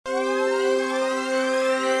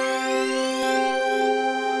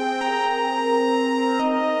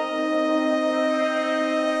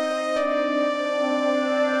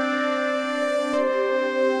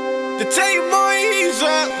tell you boy ease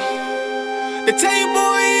up. They tell you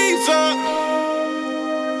boy ease up.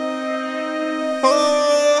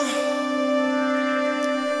 Oh.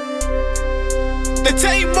 They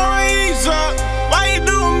tell you boy ease up. Why you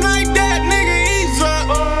do 'em like that, nigga? Ease up.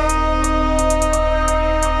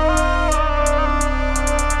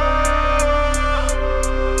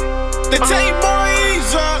 They tell you boy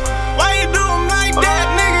ease up. Why you do 'em like that,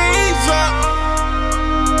 nigga? Ease up.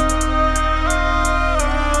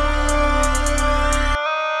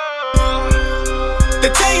 They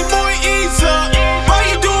tell you boy ease up. Why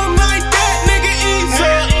you do 'em like that, nigga? Ease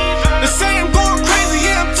up. They say I'm going crazy,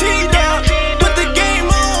 yeah, I'm teed up. Put the game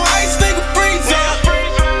on ice, nigga, freeze up.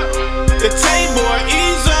 They tell you boy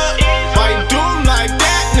ease up. Why you do 'em like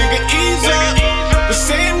that, nigga? Ease up. They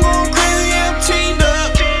say I'm going crazy, yeah, I'm teed up.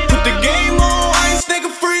 Put the game on ice, nigga,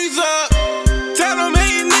 freeze up. Tell them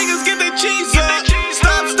hey niggas get their cheese up.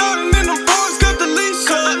 Stop starting in them fours, cut the lease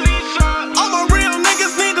up. All my real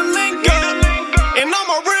niggas need to link up. And all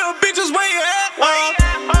my real bitches where you at,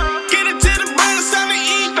 get it to the bread, it's time to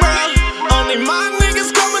eat, bruh. Only my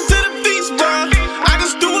niggas coming to the feast, bruh. I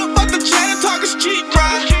just do it, fuck the chat, talk is cheap,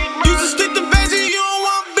 bruh. You just stick to veggie, you don't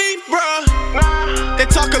want beef, bruh. They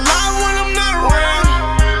talk a lot when I'm not around,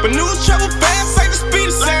 but news travel fast like the speed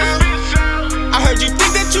of sound. I heard you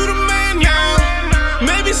think that you the man now.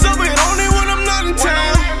 Maybe so, but only when I'm not in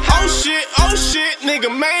town. Oh shit, nigga,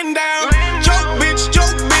 man down. Joke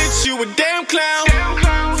bitch, you a damn clown.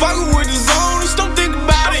 Fuckin' with the zone, just don't think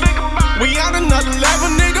about it. We on another level,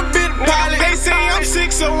 nigga, bit pilot. They say I'm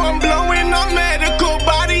sick, so I'm blowing on medical.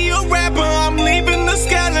 Body a rapper, I'm leaving the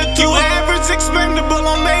skeleton. You average expendable,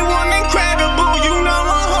 I'm A1 incredible. You know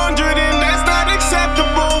 100 and that's not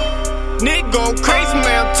acceptable. Nigga go crazy,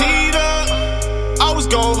 man, I'm teed up. Always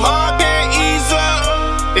go hard, then ease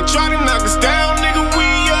up. They try to knock us down, nigga, we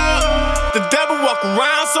up. The devil walk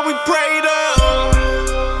around, so we prayed up.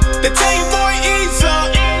 They tell you boy ease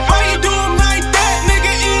up. Why you do 'em like that,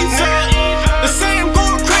 nigga? Ease up. They say I'm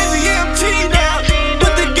going crazy, yeah, I'm teed up.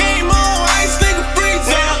 Put the game on ice, nigga, freeze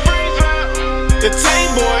up. They tell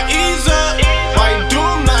you boy ease up. Why you do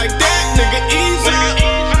 'em like that, nigga? Ease up.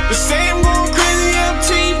 They say I'm going crazy, yeah, I'm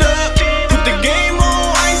teed up. Put the game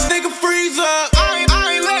on ice, nigga, freeze up.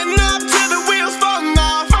 I ain't letting up till the wheels falling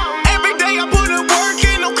off. Every day I put in work,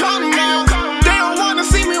 ain't no calling out. They don't wanna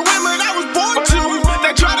see me win, but I was born to.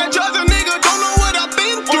 They try to judge a nigga, don't know what I've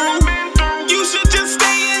been through. You should just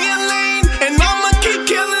stay in your lane, and I'ma keep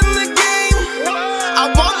killing the game. I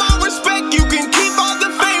want my respect, you can keep all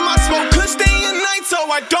the fame. I smoke kush day and night, so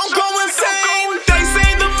I don't go insane. They say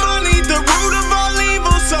the money, the root of all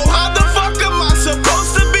evil. So how the fuck am I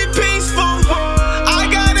supposed to be peaceful? I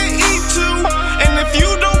gotta eat too, and if you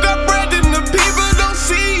don't got bread, then the people don't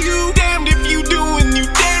see you. Damned if you do, and you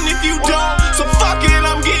damned if you don't. So fuck it,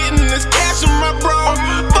 I'm getting this cash from my bro.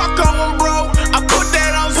 Fuck all them bro, I put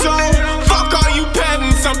that on zone. Fuck all you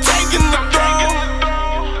peasants, I'm taking the throne.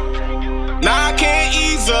 Nah, I can't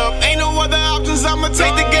ease up, ain't no other options. I'ma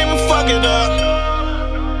take the game and fuck it up.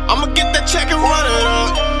 I'ma get that check and run it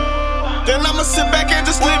up. Then I'ma sit back and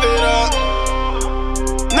just live it up.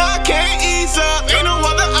 Nah, I can't ease up, ain't no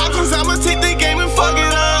other options. I'ma take the game and fuck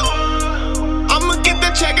it up. I'ma get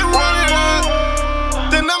that check and run it up.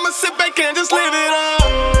 Then I'ma sit back and just live it up.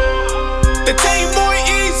 They tell you boy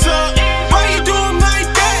ease up. Why you do 'em like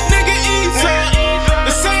that, nigga? Ease up.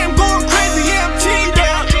 They say I'm going crazy, yeah, I'm teed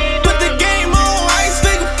up. Put the game on ice,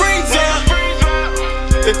 nigga, freeze up.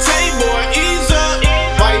 They tell you boy ease up.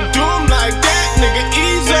 Why you do 'em like that, nigga?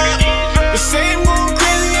 Ease up. They say I'm going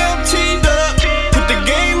crazy, yeah, I'm teed up. Put the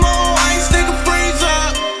game on ice, nigga, freeze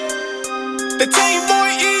up. They tell you boy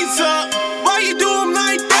ease up. Why you do 'em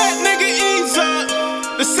like that, nigga? Ease up.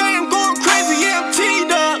 They say I'm going crazy, yeah, I'm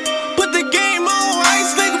teed up. Put the game on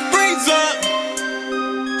ice, nigga, freeze up.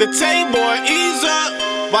 They tell you boy ease up.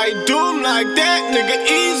 Why you do 'em like that, nigga?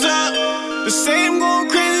 Ease up. They say I'm going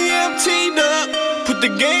crazy, yeah, I'm teed up. Put the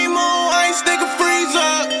game on